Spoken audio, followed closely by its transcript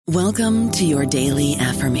Welcome to your daily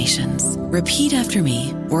affirmations. Repeat after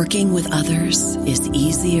me. Working with others is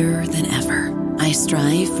easier than ever. I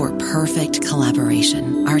strive for perfect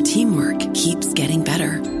collaboration. Our teamwork keeps getting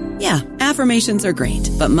better. Yeah, affirmations are great,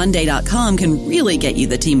 but Monday.com can really get you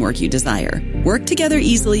the teamwork you desire. Work together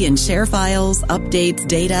easily and share files, updates,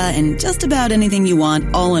 data, and just about anything you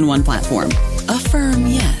want all in one platform. Affirm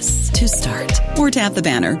yes to start, or tap the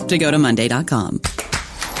banner to go to Monday.com.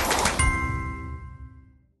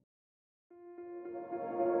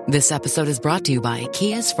 This episode is brought to you by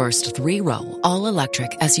Kia's first 3-row,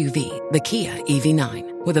 all-electric SUV, the Kia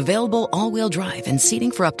EV9, with available all-wheel drive and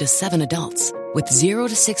seating for up to 7 adults. With 0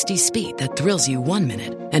 to 60 speed that thrills you 1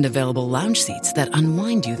 minute and available lounge seats that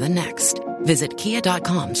unwind you the next. Visit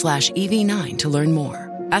kia.com/EV9 to learn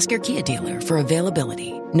more. Ask your Kia dealer for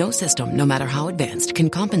availability. No system, no matter how advanced, can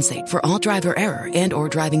compensate for all driver error and or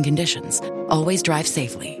driving conditions. Always drive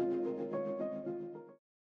safely.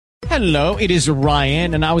 Hello, it is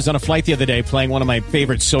Ryan, and I was on a flight the other day playing one of my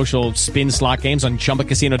favorite social spin slot games on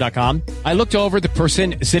ChumbaCasino.com. I looked over at the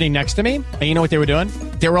person sitting next to me, and you know what they were doing?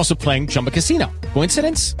 They were also playing Chumba Casino.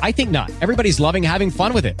 Coincidence? I think not. Everybody's loving having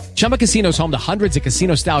fun with it. Chumba Casino is home to hundreds of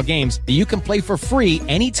casino-style games that you can play for free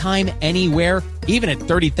anytime, anywhere, even at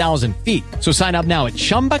 30,000 feet. So sign up now at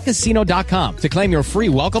ChumbaCasino.com to claim your free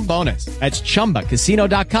welcome bonus. That's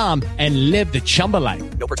ChumbaCasino.com and live the Chumba life.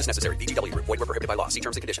 No purchase necessary. VGW. Void where prohibited by law. See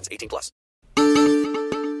terms and conditions. 18+.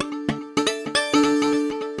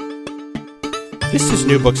 This is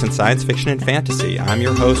New Books in Science Fiction and Fantasy. I'm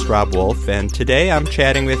your host, Rob Wolf, and today I'm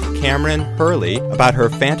chatting with Cameron Hurley about her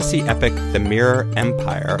fantasy epic, The Mirror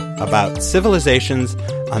Empire, about civilizations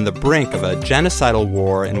on the brink of a genocidal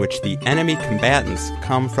war in which the enemy combatants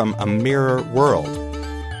come from a mirror world.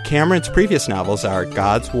 Cameron's previous novels are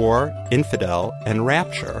God's War, Infidel, and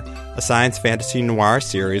Rapture, a science fantasy noir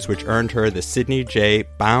series which earned her the Sidney J.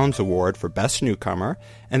 Bounds Award for Best Newcomer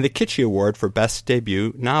and the Kitschy Award for Best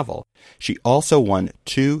Debut Novel. She also won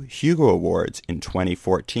 2 Hugo Awards in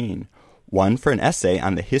 2014, one for an essay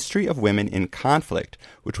on the history of women in conflict,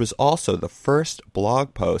 which was also the first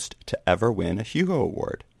blog post to ever win a Hugo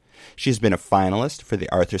Award. She's been a finalist for the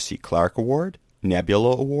Arthur C. Clarke Award,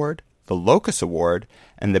 Nebula Award, the Locus Award,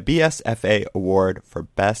 and the BSFA Award for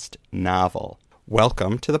Best Novel.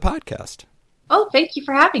 Welcome to the podcast. Oh, thank you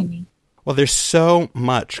for having me. Well, there's so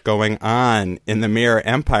much going on in the Mirror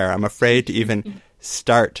Empire. I'm afraid to even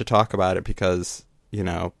start to talk about it because, you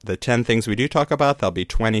know, the 10 things we do talk about, there'll be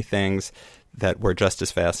 20 things that were just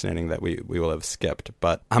as fascinating that we will have skipped.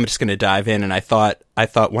 But I'm just going to dive in, and I thought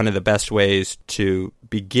one of the best ways to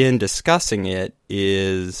begin discussing it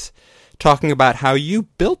is talking about how you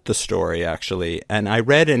built the story, actually. And I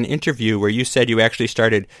read an interview where you said you actually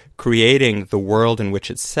started creating the world in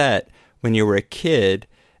which it's set when you were a kid,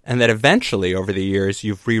 and that eventually, over the years,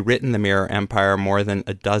 you've rewritten the Mirror Empire more than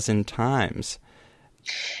a dozen times.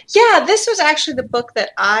 Yeah, this was actually the book that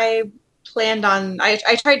I planned on. I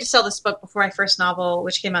tried to sell this book before my first novel,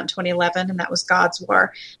 which came out in 2011, and that was God's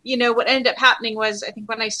War. You know, what ended up happening was, I think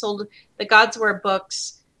when I sold the God's War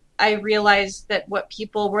books, I realized that what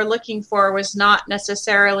people were looking for was not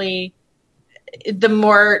necessarily the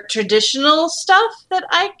more traditional stuff that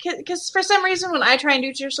because for some reason when I try and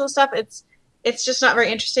do traditional stuff, it's just not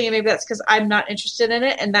very interesting, and maybe that's because I'm not interested in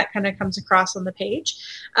it, and that kind of comes across on the page.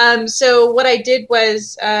 So what I did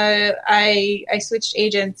was I switched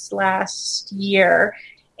agents last year,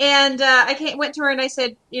 and I went to her and I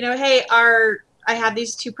said, you know, hey, I have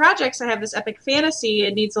these 2 projects. I have this epic fantasy.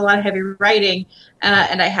 It needs a lot of heavy writing.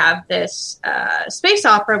 And I have this space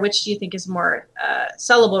opera, which do you think is more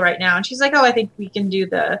sellable right now? And she's like, oh, I think we can do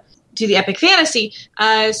the epic fantasy.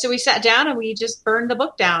 So we sat down and we just burned the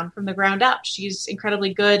book down from the ground up. She's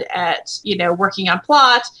incredibly good at, you know, working on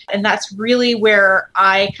plot. And that's really where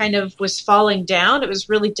I kind of was falling down. It was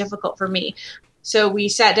really difficult for me. So we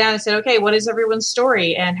sat down and said, okay, what is everyone's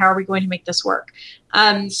story and how are we going to make this work?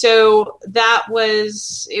 So it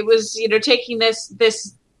was, you know, taking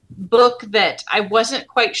this book that I wasn't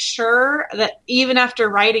quite sure that even after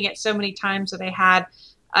writing it so many times that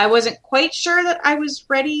I wasn't quite sure that I was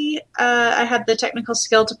ready. I had the technical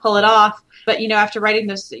skill to pull it off. But, you know, after writing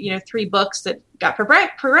those, you know, 3 books that got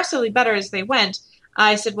progressively better as they went,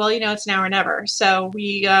 I said, well, you know, it's now or never. So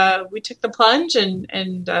we took the plunge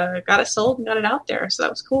and got it sold and got it out there. So that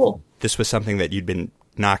was cool. This was something that you'd been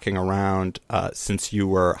knocking around since you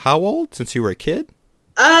were how old? Since you were a kid?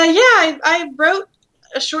 I wrote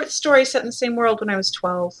a short story set in the same world when I was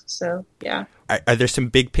 12. So, yeah. Are there some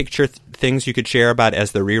big picture things you could share about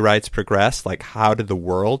as the rewrites progress? Like, how did the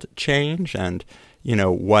world change? And, you know,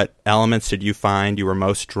 what elements did you find you were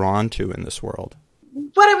most drawn to in this world?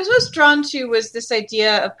 what I was most drawn to was this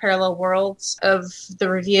idea of parallel worlds, of the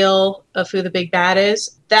reveal of who the big bad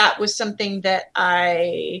is. That was something that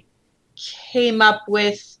I came up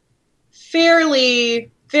with fairly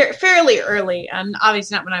early, and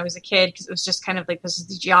obviously not when I was a kid, because it was just kind of like, this is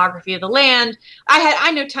the geography of the land.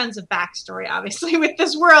 I know tons of backstory, obviously, with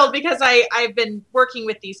this world, because I've been working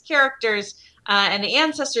with these characters and the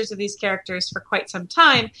ancestors of these characters for quite some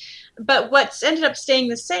time. But what's ended up staying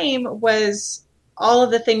the same was all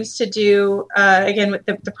of the things to do, again, with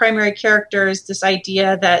the primary characters, this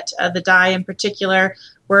idea that the Dai in particular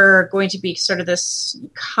were going to be sort of this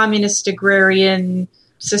communist agrarian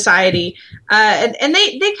society. And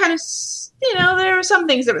they kind of, there were some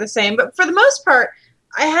things that were the same, but for the most part,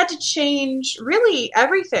 I had to change really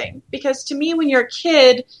everything, because to me, when you're a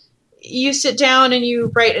kid, you sit down and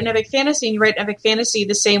you write an epic fantasy, and you write an epic fantasy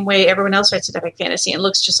the same way everyone else writes an epic fantasy, and it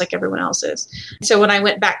looks just like everyone else's. So when I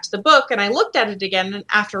went back to the book and I looked at it again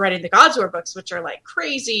after writing the God's War books, which are like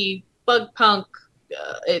crazy bug punk,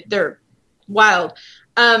 they're wild.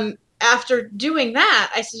 After doing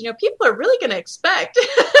that, I said, people are really going to expect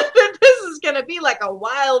that this is going to be like a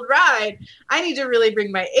wild ride. I need to really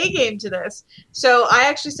bring my A game to this. So I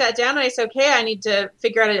actually sat down and I said, okay, I need to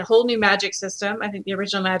figure out a whole new magic system. I think the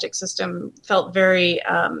original magic system felt very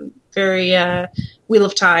Wheel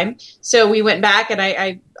of Time. So we went back and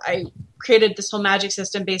I created this whole magic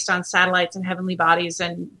system based on satellites and heavenly bodies.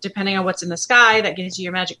 And depending on what's in the sky, that gives you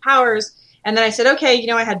your magic powers. And then I said, okay,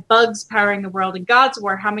 I had bugs powering the world in God's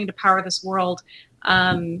War. How am I going to power this world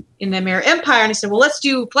in the Mirror Empire? And I said, well, let's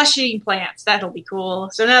do flesh-eating plants. That'll be cool.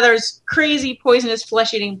 So now there's crazy poisonous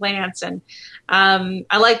flesh-eating plants. And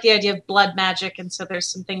I like the idea of blood magic. And so there's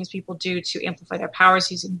some things people do to amplify their powers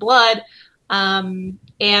using blood. And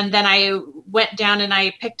then I went down and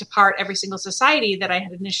I picked apart every single society that I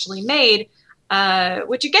had initially made,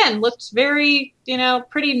 which, again, looked very,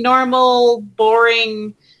 pretty normal,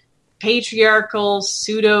 boring, patriarchal,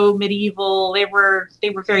 pseudo medieval. They were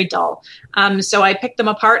very dull. So I picked them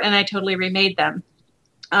apart and I totally remade them.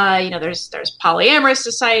 There's polyamorous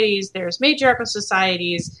societies, there's matriarchal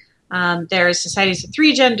societies, there's societies with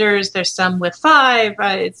 3 genders, there's some with 5.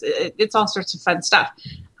 It's all sorts of fun stuff.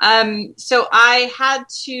 So I had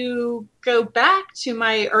to go back to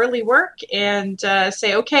my early work and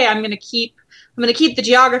say, okay, I'm going to keep the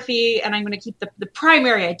geography, and I'm going to keep the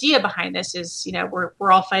primary idea behind this is,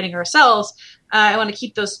 we're all fighting ourselves. I want to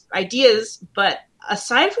keep those ideas, but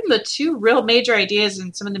aside from the 2 real major ideas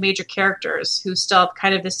and some of the major characters who still have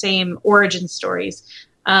kind of the same origin stories,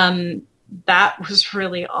 that was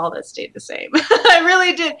really all that stayed the same. I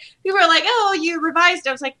really did. People were like, oh, you revised it.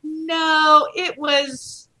 I was like, no, it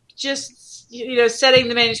was just, setting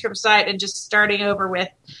the manuscript aside and just starting over with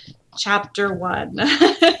chapter 1.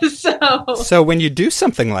 So when you do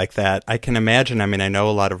something like that, I can imagine, I know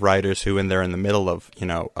a lot of writers who, when they're in the middle of,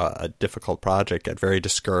 a difficult project, get very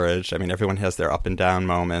discouraged. Everyone has their up and down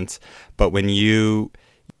moments. But when you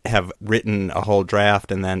have written a whole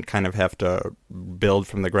draft and then kind of have to build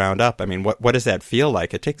from the ground up, what does that feel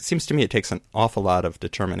like? It seems to me it takes an awful lot of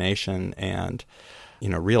determination and,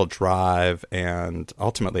 real drive and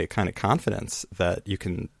ultimately a kind of confidence that you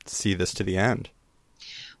can see this to the end.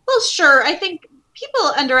 Well, sure. I think people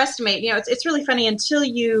underestimate, it's really funny until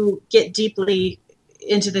you get deeply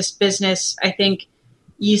into this business. I think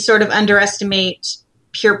you sort of underestimate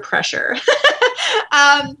peer pressure.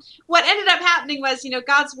 What ended up happening was,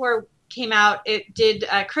 God's War came out. It did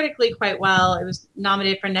critically quite well. It was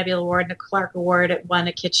nominated for a Nebula Award and a Clark Award. It won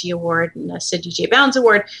a Kitschy Award and a Sidney J. Bounds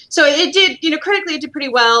Award. So it did, critically it did pretty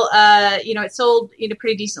well. It sold,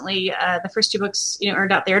 pretty decently. The first 2 books,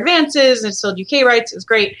 earned out their advances, and it sold UK rights. It was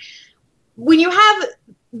great. When you have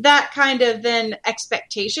that kind of then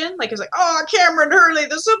expectation, like it's like, oh, Kameron Hurley,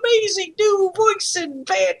 this amazing new voice in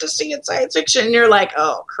fantasy and science fiction, and you're like,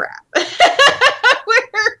 oh crap.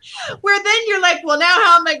 where then you're like, well, now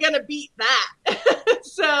how am I going to beat that?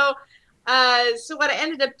 So what I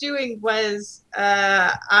ended up doing was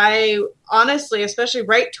I honestly, especially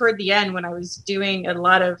right toward the end when I was doing a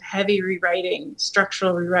lot of heavy rewriting,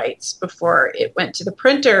 structural rewrites before it went to the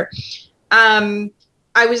printer,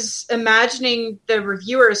 I was imagining the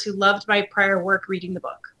reviewers who loved my prior work reading the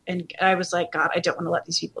book. And I was like, God, I don't want to let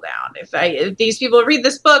these people down. If these people read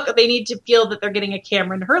this book, they need to feel that they're getting a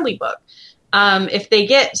Kameron Hurley book. If they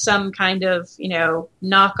get some kind of,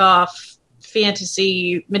 knockoff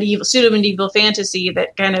fantasy, pseudo-medieval fantasy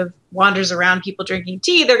that kind of wanders around people drinking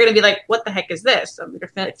tea, they're going to be like, what the heck is this? I'm going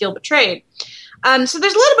to feel betrayed. So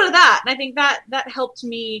there's a little bit of that. And I think that helped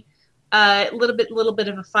me a little bit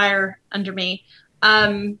of a fire under me.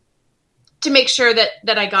 to make sure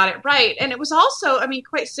that I got it right. And it was also, I mean,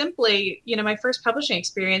 quite simply, my first publishing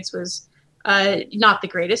experience was not the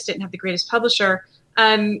greatest, didn't have the greatest publisher.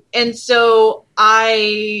 And so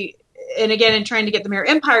and again, in trying to get the Mirror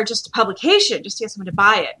Empire just to publication, just to get someone to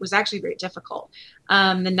buy it, was actually very difficult.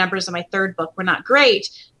 The numbers of my third book were not great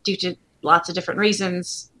due to lots of different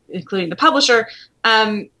reasons, including the publisher.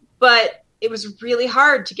 But it was really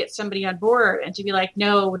hard to get somebody on board and to be like,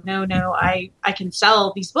 no, I can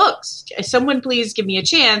sell these books. Someone please give me a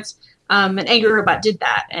chance. And Angry Robot did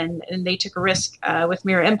that, and they took a risk with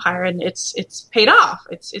Mirror Empire, and it's paid off.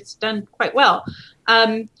 It's done quite well.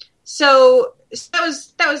 So that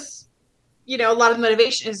was a lot of the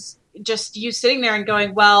motivation is just you sitting there and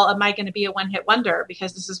going, well, am I going to be a one-hit wonder?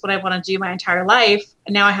 Because this is what I want to do my entire life.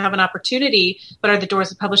 And now I have an opportunity, but are the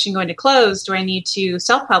doors of publishing going to close? Do I need to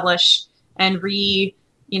self-publish and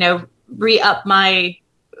re-up my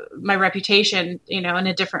reputation, in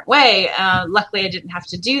a different way? Luckily I didn't have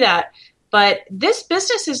to do that. But this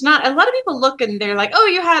business is not, a lot of people look and they're like,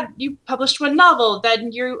 oh, you published one novel,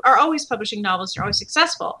 then you are always publishing novels, you're always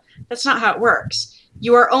successful. That's not how it works.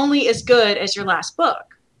 You are only as good as your last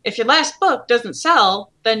book. If your last book doesn't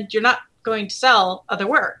sell, then you're not going to sell other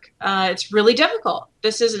work. It's really difficult.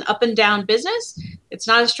 This is an up and down business. It's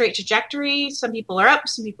not a straight trajectory. Some people are up,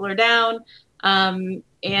 some people are down. And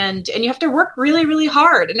you have to work really, really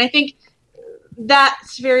hard. And I think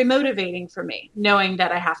that's very motivating for me, knowing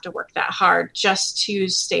that I have to work that hard just to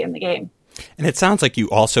stay in the game. And it sounds like you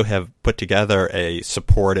also have put together a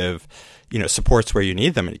supportive, supports where you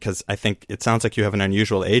need them, because I think it sounds like you have an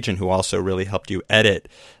unusual agent who also really helped you edit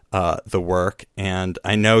the work. And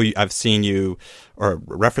I know I've seen you or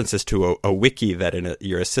references to a wiki that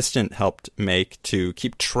your assistant helped make to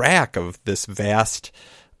keep track of this vast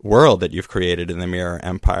world that you've created in the Mirror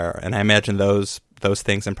Empire. And I imagine those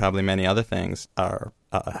things and probably many other things are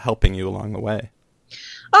helping you along the way.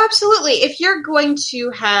 Oh, absolutely. If you're going to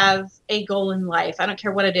have a goal in life, I don't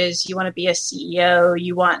care what it is, you want to be a CEO,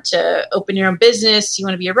 you want to open your own business, you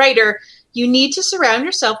want to be a writer, you need to surround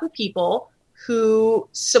yourself with people who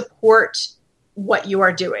support what you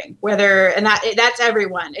are doing. That's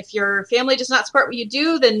everyone. If your family does not support what you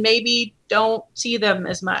do, then maybe don't see them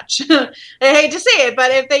as much. I hate to say it, but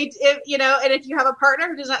if you have a partner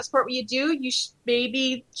who does not support what you do, you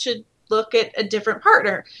maybe should look at a different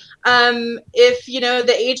partner. If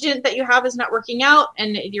the agent that you have is not working out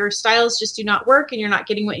and your styles just do not work and you're not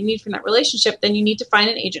getting what you need from that relationship, then you need to find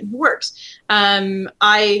an agent who works. I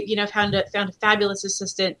found a fabulous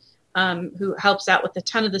assistant who helps out with a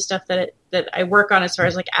ton of the stuff that I work on as far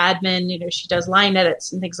as like admin. She does line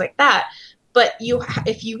edits and things like that. But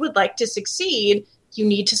if you would like to succeed, you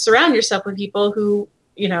need to surround yourself with people who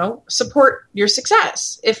support your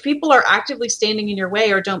success. If people are actively standing in your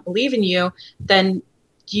way or don't believe in you, then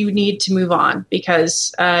you need to move on,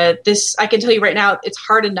 because I can tell you right now, it's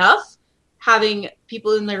hard enough having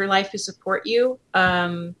people in your life who support you,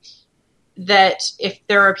 that if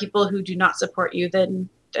there are people who do not support you, then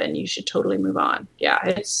you should totally move on. Yeah,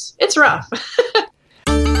 it's rough.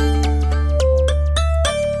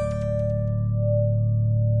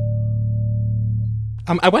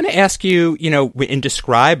 I want to ask you, in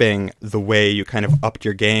describing the way you kind of upped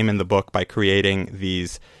your game in the book by creating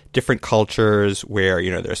these different cultures where,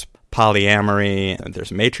 there's polyamory and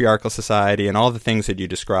there's a matriarchal society and all the things that you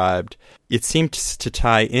described, it seemed to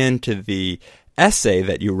tie into the essay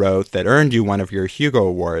that you wrote that earned you one of your Hugo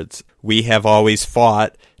Awards. We have always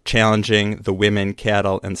fought, challenging the women,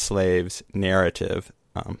 cattle, and slaves narrative.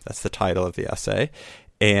 That's the title of the essay.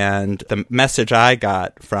 And the message I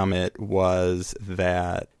got from it was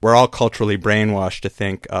that we're all culturally brainwashed to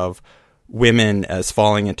think of women as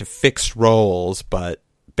falling into fixed roles, but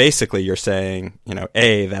basically you're saying,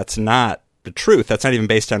 that's not the truth. That's not even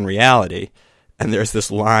based on reality. And there's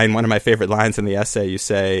this line, one of my favorite lines in the essay, you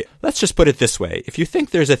say, let's just put it this way. If you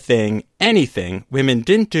think there's a thing, anything, women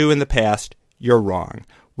didn't do in the past, you're wrong.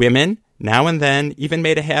 Women, now and then, even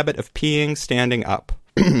made a habit of peeing standing up.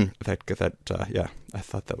 I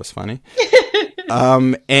thought that was funny.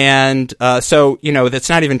 So, that's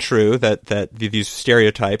not even true, that these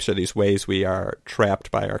stereotypes are these ways we are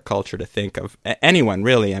trapped by our culture to think of anyone,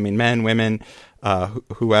 really. I mean, men, women,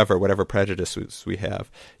 whoever, whatever prejudices we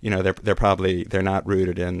have, they're not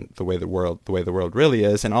rooted in the way the world really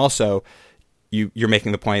is. And also, you're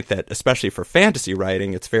making the point that, especially for fantasy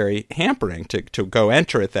writing, it's very hampering to go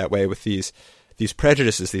enter it that way with these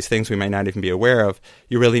prejudices, these things we might not even be aware of.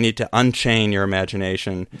 You really need to unchain your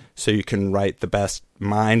imagination so you can write the best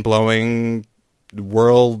mind-blowing,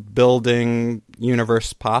 world-building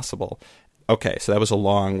universe possible. Okay, so that was a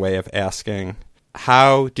long way of asking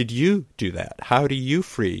how did you do that? How do you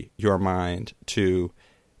free your mind to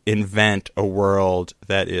invent a world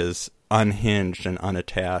that is unhinged and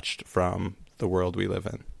unattached from the world we live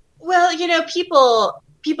in? Well,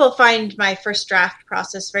 people find my first draft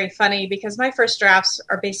process very funny because my first drafts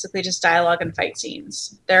are basically just dialogue and fight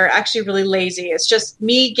scenes. They're actually really lazy. It's just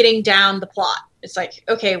me getting down the plot. It's like,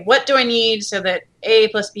 okay, what do I need so that A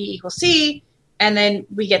plus B equals C? And then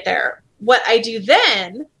we get there. What I do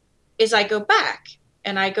then is I go back.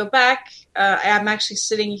 I'm actually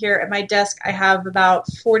sitting here at my desk. I have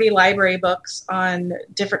about 40 library books on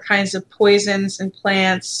different kinds of poisons and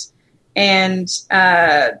plants. And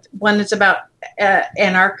one that's about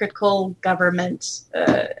anarchical government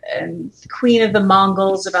and the Queen of the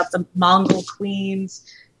Mongols, about the Mongol queens.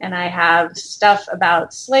 And I have stuff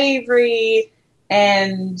about slavery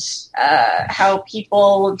and how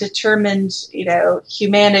people determined,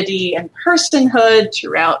 humanity and personhood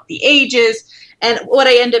throughout the ages. And what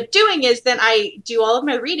I end up doing is then I do all of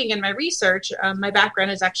my reading and my research. My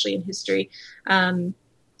background is actually in history.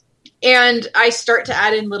 And I start to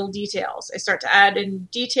add in little details. I start to add in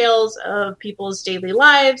details of people's daily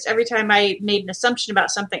lives. Every time I made an assumption about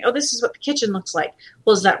something, oh, this is what the kitchen looks like.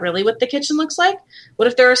 Well, is that really what the kitchen looks like? What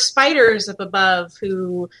if there are spiders up above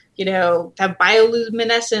who, have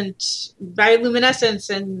bioluminescence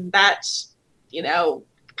and that,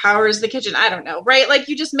 powers the kitchen? I don't know, right? Like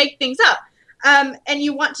you just make things up. And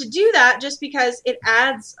you want to do that just because it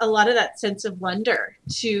adds a lot of that sense of wonder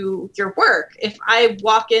to your work. If I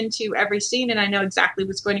walk into every scene and I know exactly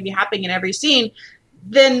what's going to be happening in every scene,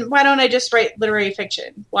 then why don't I just write literary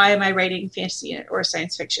fiction? Why am I writing fantasy or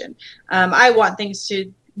science fiction? I want things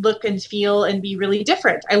to look and feel and be really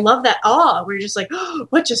different. I love that awe where you're just like, oh,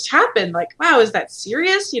 what just happened? Like, wow, is that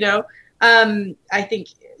serious? I think,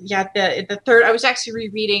 the third, I was actually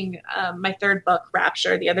rereading my third book,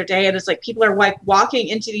 Rapture, the other day. And it's like people are like walking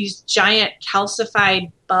into these giant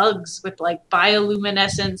calcified bugs with like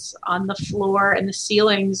bioluminescence on the floor and the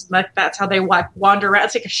ceilings. Like that's how they wander around.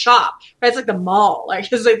 It's like a shop, right? It's like the mall.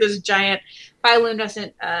 Like it's like this giant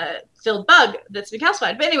bioluminescent filled bug that's been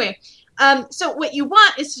calcified. But anyway, so what you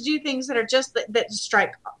want is to do things that are just that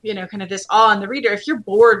strike, kind of this awe in the reader. If you're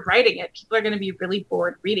bored writing it, people are going to be really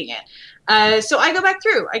bored reading it. So I go back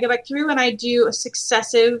through and I do a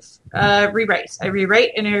successive rewrites. I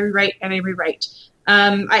rewrite and I rewrite and I rewrite.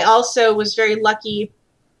 I also was very lucky,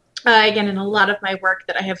 again, in a lot of my work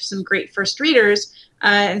that I have some great first readers.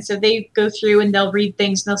 And so they go through and they'll read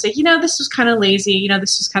things and they'll say, this was kind of lazy.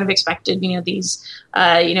 This was kind of expected. These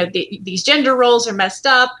gender roles are messed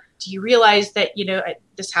up. Do you realize that,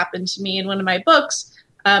 this happened to me in one of my books,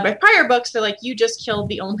 my prior books? They're like, you just killed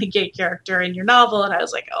the only gay character in your novel. And I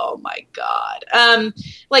was like, oh my God.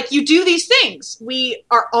 You do these things. We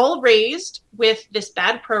are all raised with this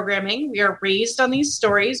bad programming. We are raised on these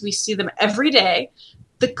stories. We see them every day.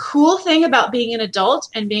 The cool thing about being an adult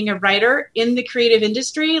and being a writer in the creative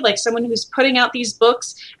industry, like someone who's putting out these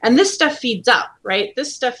books, and this stuff feeds up, right?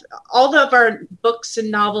 This stuff, all of our books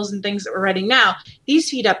and novels and things that we're writing now, these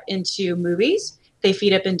feed up into movies. They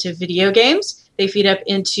feed up into video games. They feed up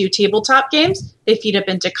into tabletop games. They feed up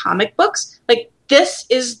into comic books. Like this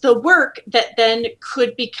is the work that then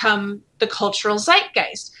could become the cultural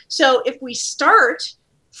zeitgeist. So if we start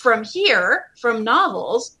from here, from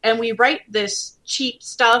novels, and we write this cheap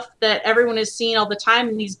stuff that everyone has seen all the time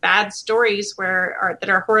in these bad stories that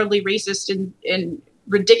are horribly racist and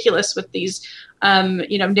ridiculous with these,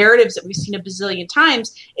 narratives that we've seen a bazillion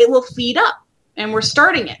times, it will feed up. And we're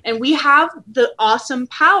starting it. And we have the awesome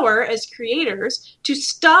power as creators to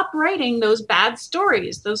stop writing those bad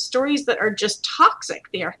stories, those stories that are just toxic.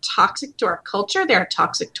 They are toxic to our culture. They are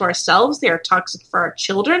toxic to ourselves. They are toxic for our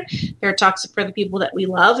children. They're toxic for the people that we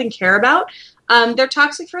love and care about. They're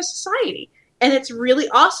toxic for society. And it's really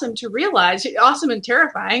awesome to realize, awesome and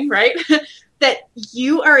terrifying, right? That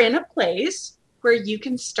you are in a place where you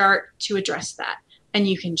can start to address that and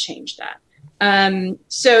you can change that.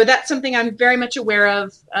 So that's something I'm very much aware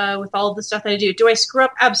of with all of the stuff that I do. Do I screw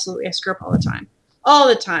up? Absolutely. I screw up all the time. All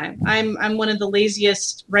the time. I'm one of the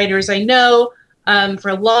laziest writers I know. For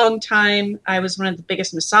a long time, I was one of the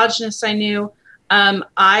biggest misogynists I knew.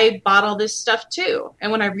 I bought all this stuff too.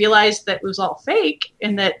 And when I realized that it was all fake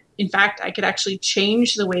and that, in fact, I could actually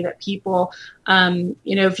change the way that people,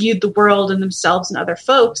 viewed the world and themselves and other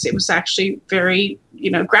folks, it was actually very,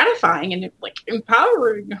 gratifying and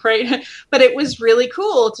empowering, right? But it was really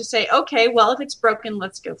cool to say, okay, well, if it's broken,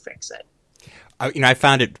 let's go fix it. I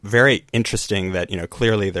found it very interesting that,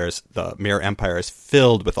 clearly there's the Mirror Empire is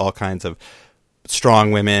filled with all kinds of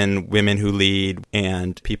strong women, women who lead,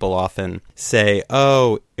 and people often say,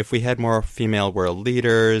 oh, if we had more female world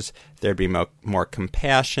leaders, there'd be more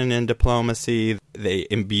compassion in diplomacy. They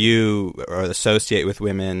imbue or associate with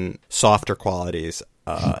women softer qualities.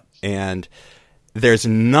 And there's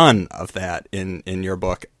none of that in your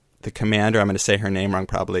book. The commander, I'm going to say her name wrong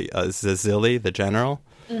probably, Zazili, the general.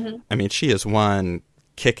 Mm-hmm. I mean, she is one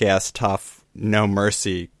kick-ass, tough, no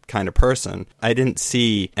mercy kind of person. I didn't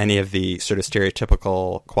see any of the sort of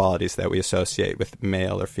stereotypical qualities that we associate with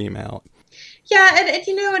male or female. Yeah, and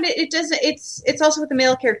it doesn't. It's also with the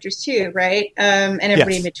male characters too, right? And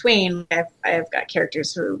everybody in between. I've got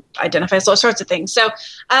characters who identify as all sorts of things. So,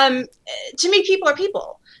 to me, people are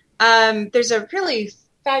people. There's a really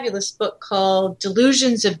fabulous book called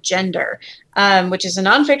Delusions of Gender, which is a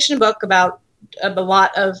nonfiction book about a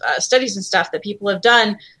lot of studies and stuff that people have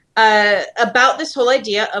done about this whole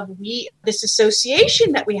idea of this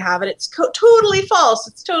association that we have, and it's totally false.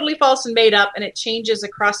 It's totally false and made up, and it changes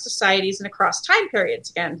across societies and across time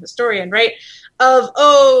periods. Again, historian, right? Of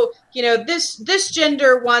this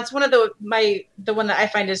gender wants one of the one that I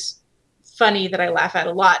find is funny that I laugh at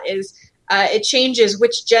a lot is it changes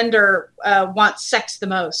which gender wants sex the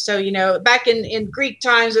most. So back in Greek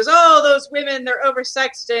times, there's those women, they're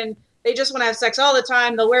oversexed and they just want to have sex all the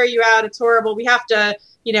time. They'll wear you out. It's horrible. We have to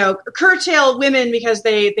curtail women because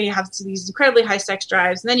they have these incredibly high sex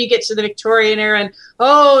drives. And then you get to the Victorian era and,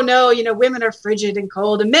 women are frigid and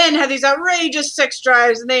cold and men have these outrageous sex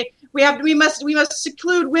drives and we must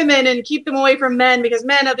seclude women and keep them away from men because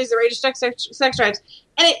men have these outrageous sex drives.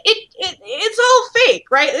 And it's all fake,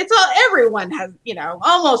 right? Everyone has,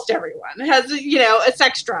 almost everyone has, a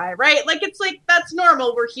sex drive, right? Like, it's like, that's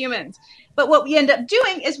normal. We're humans. But what we end up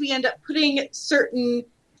doing is we end up putting certain,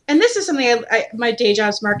 and this is something my day job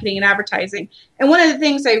is marketing and advertising. And one of the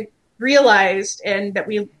things I realized and that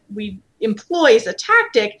we employ as a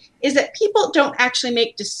tactic is that people don't actually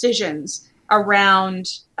make decisions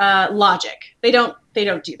around logic. They don't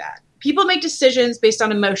do that. People make decisions based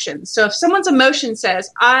on emotions. So if someone's emotion says,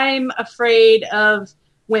 I'm afraid of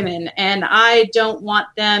women and I don't want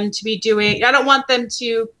them to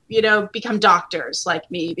become doctors like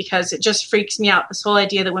me because it just freaks me out, this whole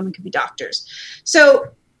idea that women could be doctors. So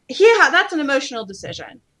that's an emotional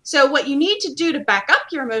decision. So what you need to do to back up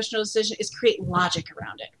your emotional decision is create logic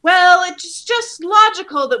around it. Well, it's just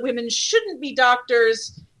logical that women shouldn't be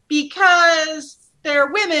doctors because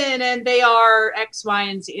they're women and they are X, Y,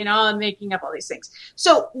 and Z, and making up all these things.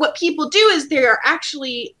 So what people do is they are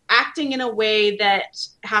actually acting in a way that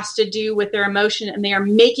has to do with their emotion and they are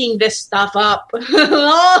making this stuff up.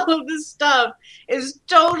 All of this stuff is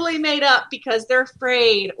totally made up because they're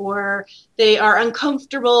afraid or they are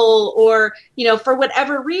uncomfortable or, for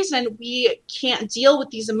whatever reason, we can't deal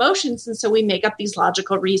with these emotions. And so we make up these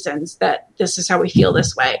logical reasons that this is how we feel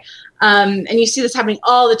this way. And you see this happening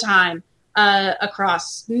all the time.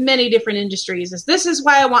 Across many different industries this is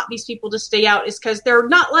why I want these people to stay out is because they're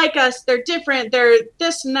not like us. They're different. They're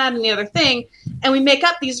this and that and the other thing. And we make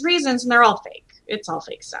up these reasons and they're all fake. It's all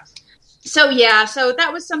fake stuff. So that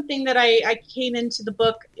was something that I came into the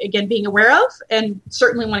book, again, being aware of and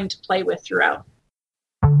certainly wanting to play with throughout.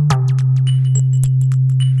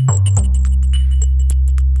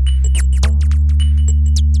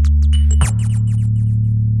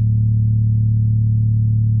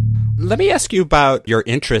 Let me ask you about your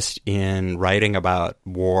interest in writing about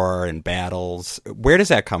war and battles. Where does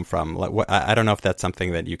that come from? I don't know if that's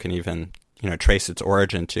something that you can even, trace its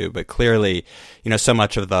origin to, but clearly, so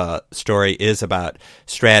much of the story is about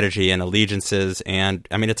strategy and allegiances, and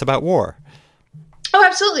it's about war. Oh,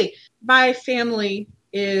 absolutely. My family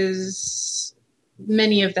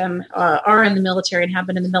many of them are in the military and have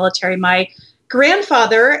been in the military. My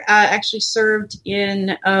grandfather actually served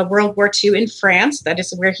in World War II in France. That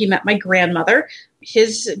is where he met my grandmother.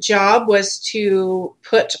 His job was to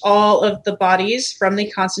put all of the bodies from the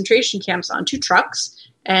concentration camps onto trucks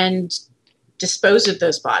and dispose of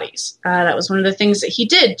those bodies. That was one of the things that he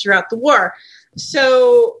did throughout the war.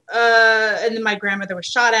 So, and then my grandmother was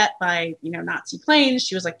shot at by, Nazi planes.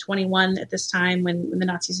 She was like 21 at this time when the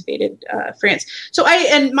Nazis invaded France. So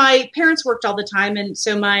and my parents worked all the time. And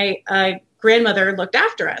so my grandmother looked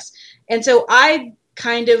after us. And so I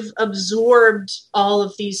kind of absorbed all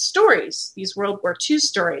of these stories, these World War II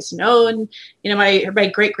stories. And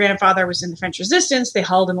my great-grandfather was in the French Resistance. They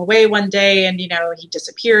hauled him away one day and, he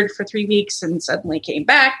disappeared for 3 weeks and suddenly came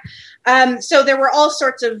back. So there were all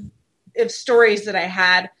sorts of stories that I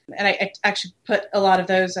had, and I actually put a lot of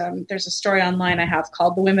those. There's a story online I have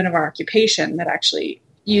called The Women of Our Occupation that actually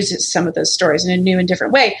uses some of those stories in a new and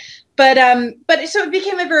different way. But so it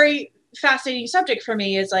became a very fascinating subject for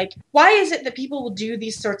me is like, why is it that people will do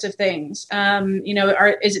these sorts of things?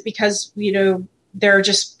 Is it because, there are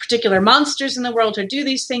just particular monsters in the world who do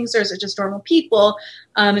these things, or is it just normal people?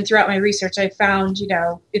 And throughout my research, I found,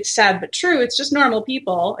 it's sad but true. It's just normal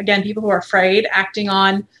people. Again, people who are afraid, acting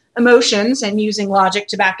on emotions and using logic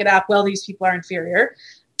to back it up. Well, these people are inferior.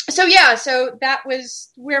 So that was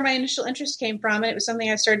where my initial interest came from. And it was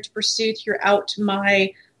something I started to pursue throughout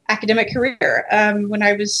my academic career. When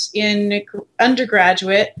I was in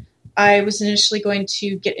undergraduate, I was initially going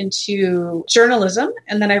to get into journalism,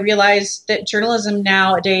 and then I realized that journalism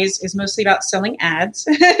nowadays is mostly about selling ads.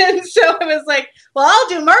 And so I was like, well, I'll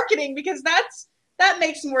do marketing because that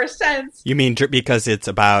makes more sense. You mean because it's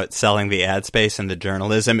about selling the ad space and the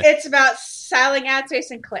journalism? It's about selling ad space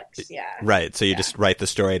and clicks, yeah. Right, so you just write the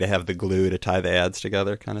story to have the glue to tie the ads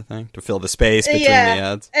together kind of thing, to fill the space between the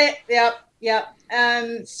ads? Yep.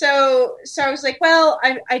 So I was like, well,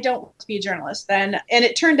 I don't want to be a journalist then. And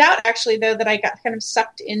it turned out actually, though, that I got kind of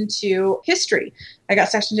sucked into history. I got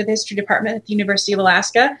sucked into the history department at the University of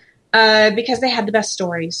Alaska because they had the best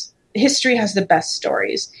stories. History has the best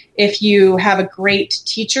stories. If you have a great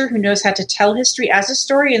teacher who knows how to tell history as a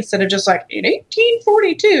story instead of just like, in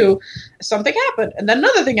 1842, something happened, and then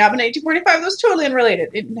another thing happened in 1845 that was totally unrelated.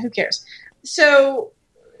 Who cares? So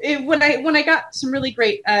when I got some really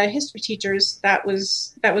great history teachers, that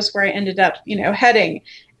was where I ended up, heading.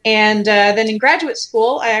 And then in graduate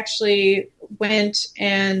school, I actually went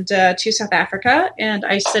to South Africa, and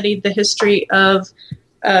I studied the history of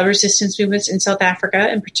resistance movements in South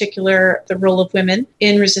Africa, in particular the role of women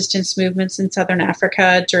in resistance movements in Southern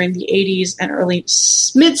Africa during the 80s and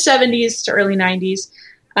mid 70s to early 90s.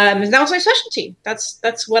 And that was my specialty.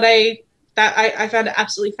 That's what I found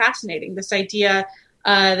absolutely fascinating. This idea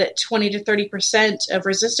that 20 to 30% of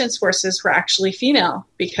resistance forces were actually female,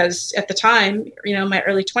 because at the time, my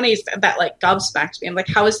early 20s, that like gobsmacked me. I'm like,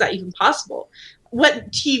 how is that even possible?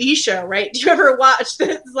 What TV show, right? Do you ever watch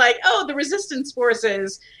that's like, oh, the resistance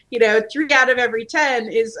forces, 3 out of every 10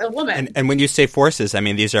 is a woman. And when you say forces, I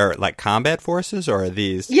mean, these are like combat forces, or are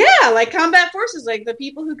these? Yeah, like combat forces, like the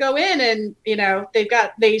people who go in and,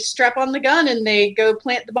 they strap on the gun and they go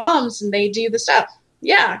plant the bombs and they do the stuff.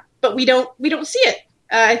 Yeah, but we don't see it.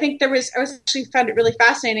 I think I actually found it really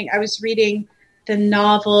fascinating. I was reading the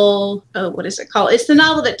novel, what is it called? It's the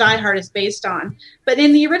novel that Die Hard is based on. But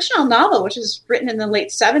in the original novel, which was written in the late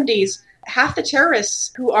 70s, half the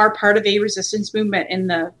terrorists who are part of a resistance movement in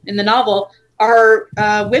the novel are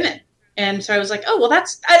women. And so I was like, oh, well, and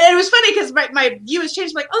it was funny because my view has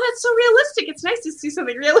changed. I'm like, oh, that's so realistic. It's nice to see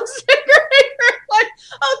something realistic. Like,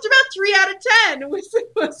 oh, it's about 3 out of 10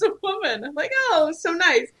 was a woman. I'm like, oh, so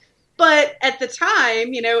nice. But at the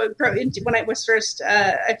time, when I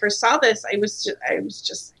first saw this,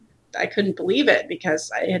 I couldn't believe it because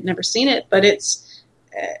I had never seen it. But it's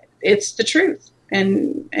the truth,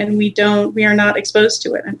 and we are not exposed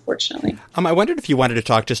to it, unfortunately. I wondered if you wanted to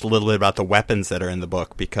talk just a little bit about the weapons that are in the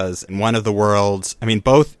book, because in one of the worlds, in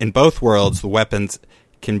both worlds, the weapons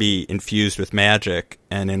can be infused with magic,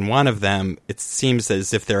 and in one of them it seems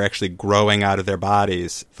as if they're actually growing out of their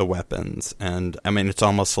bodies, the weapons. And it's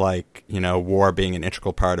almost like war being an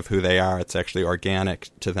integral part of who they are. It's actually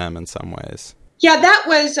organic to them in some ways. Yeah, that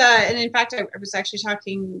was and in fact I was actually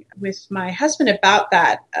talking with my husband about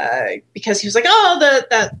that because he was like, oh,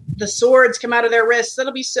 the swords come out of their wrists,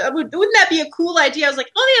 that'll be wouldn't that be a cool idea? I was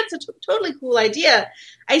like, oh yeah, it's a totally cool idea.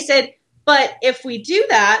 I said, but if we do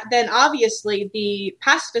that, then obviously the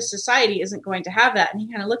pacifist society isn't going to have that. And he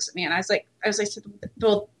kind of looks at me, and I said,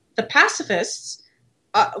 well, the pacifists,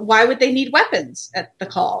 why would they need weapons at the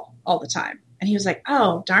call all the time? And he was like,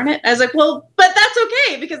 oh, darn it. I was like, well, but that's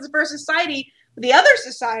okay, because for society, the other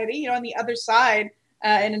society, on the other side,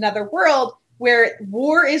 in another world, where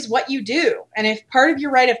war is what you do. And if part of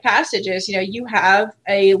your rite of passage is, you have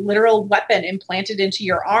a literal weapon implanted into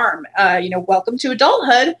your arm, welcome to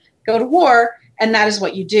adulthood, go to war, and that is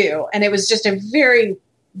what you do. And it was just a very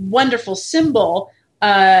wonderful symbol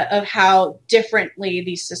of how differently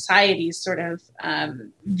these societies sort of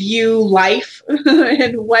view life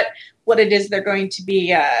and what it is they're going to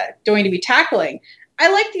be tackling.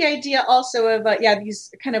 I like the idea also of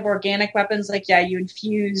these kind of organic weapons, like you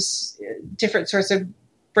infuse different sorts of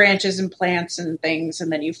branches and plants and things,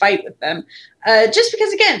 and then you fight with them. Just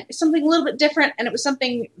because, again, it's something a little bit different, and it was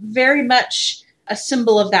something very much a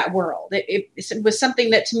symbol of that world. It was something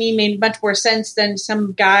that to me made much more sense than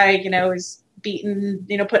some guy, is beating,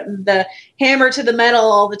 putting the hammer to the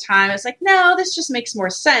metal all the time. It's like, no, this just makes more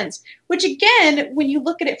sense. Which again, when you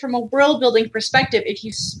look at it from a world building perspective, if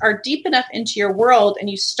you are deep enough into your world and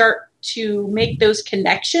you start to make those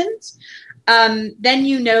connections, then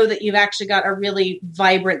you know that you've actually got a really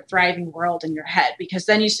vibrant, thriving world in your head. Because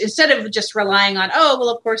then you, instead of just relying on, oh, well,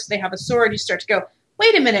 of course they have a sword, you start to go,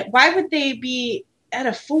 wait a minute, why would they be at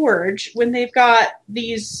a forge when they've got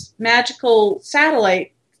these magical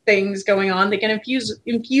satellite things going on? They can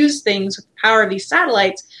infuse things with the power of these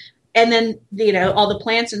satellites. And then, you know, all the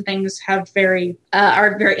plants and things are very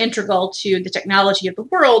integral to the technology of the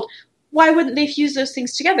world. Why wouldn't they fuse those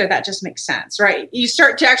things together? That just makes sense, right? You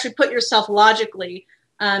start to actually put yourself logically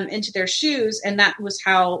into their shoes, and that was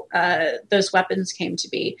how those weapons came to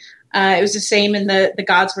be. It was the same in the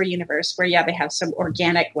Godsware universe, where, yeah, they have some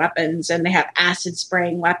organic weapons, and they have acid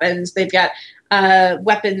spraying weapons. They've got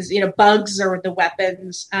weapons, you know, bugs are the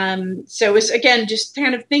weapons. So it was, again, just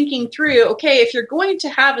kind of thinking through, okay, if you're going to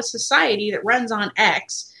have a society that runs on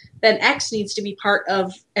X, then X needs to be part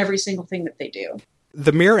of every single thing that they do.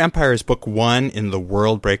 The Mirror Empire is book 1 in the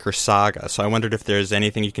World Breaker saga, so I wondered if there's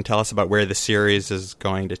anything you can tell us about where the series is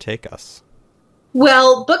going to take us.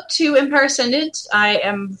 Well, book 2, Empire Ascendant, I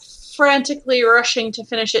am frantically rushing to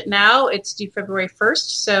finish it now. It's due February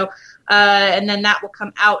 1st, so and then that will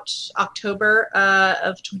come out October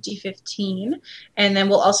of 2015. And then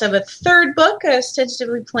we'll also have a third book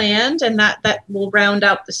tentatively planned, and that will round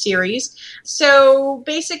out the series. So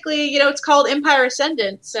basically, you know, it's called Empire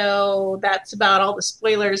Ascendant, so that's about all the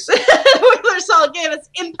spoilers all gave us.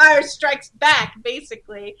 Empire Strikes Back,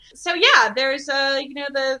 basically. So yeah, there's you know,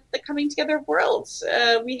 the coming together of worlds.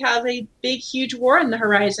 We have a big, huge war on the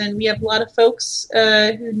horizon. We have a lot of folks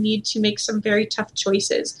who need to make some very tough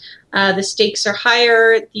choices. The stakes are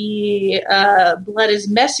higher, the blood is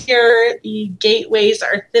messier, the gateways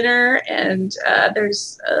are thinner, and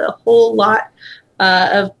there's a whole lot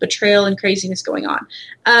of betrayal and craziness going on.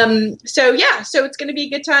 So it's going to be a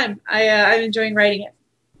good time. I'm enjoying writing it.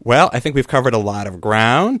 Well, I think we've covered a lot of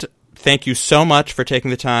ground. Thank you so much for taking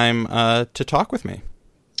the time to talk with me.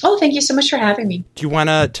 Oh, thank you so much for having me. Do you want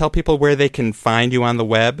to tell people where they can find you on the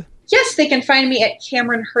web? Yes, they can find me at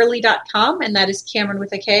CameronHurley.com, and that is Cameron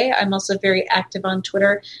with a K. I'm also very active on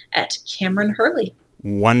Twitter at Cameron Hurley.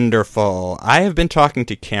 Wonderful. I have been talking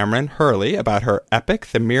to Cameron Hurley about her epic,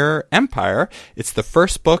 The Mirror Empire. It's the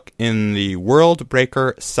first book in the World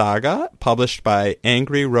Breaker saga, published by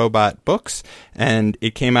Angry Robot Books, and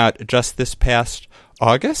it came out just this past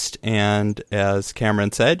August, and as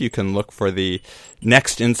Cameron said, you can look for the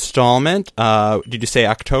next installment. Did you say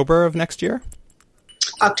October of next year?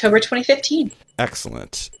 October 2015.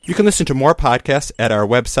 Excellent. You can listen to more podcasts at our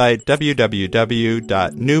website,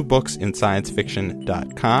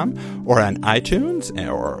 www.newbooksinScienceFiction.com, or on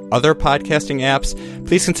iTunes or other podcasting apps.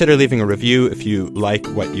 Please consider leaving a review if you like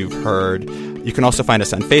what you've heard. You can also find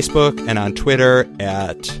us on Facebook and on Twitter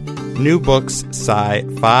at New Books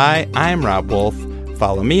Sci-Fi. I'm Rob Wolf.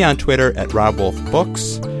 Follow me on Twitter at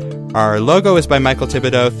RobWolfBooks. Our logo is by Michael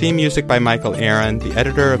Thibodeau, theme music by Michael Aaron. The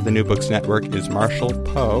editor of the New Books Network is Marshall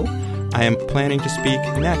Poe. I am planning to speak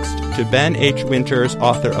next to Ben H. Winters,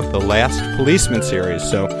 author of the Last Policeman series.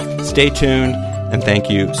 So stay tuned, and thank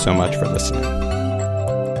you so much for listening.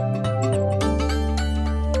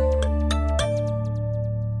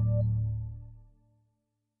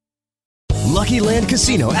 Lucky Land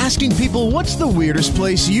Casino, asking people, what's the weirdest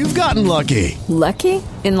place you've gotten lucky? Lucky?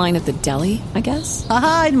 In line at the deli, I guess?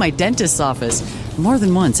 Aha, in my dentist's office. More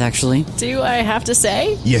than once, actually. Do I have to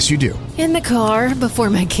say? Yes, you do. In the car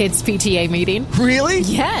before my kids' PTA meeting. Really?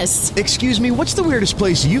 Yes. Excuse me, what's the weirdest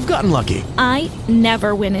place you've gotten lucky? I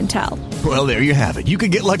never win and tell. Well, there you have it. You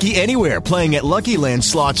can get lucky anywhere, playing at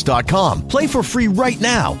LuckyLandSlots.com. Play for free right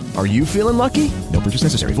now. Are you feeling lucky? No purchase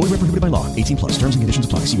necessary. Void where prohibited by law. 18+. Terms and conditions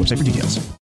apply. See website for details.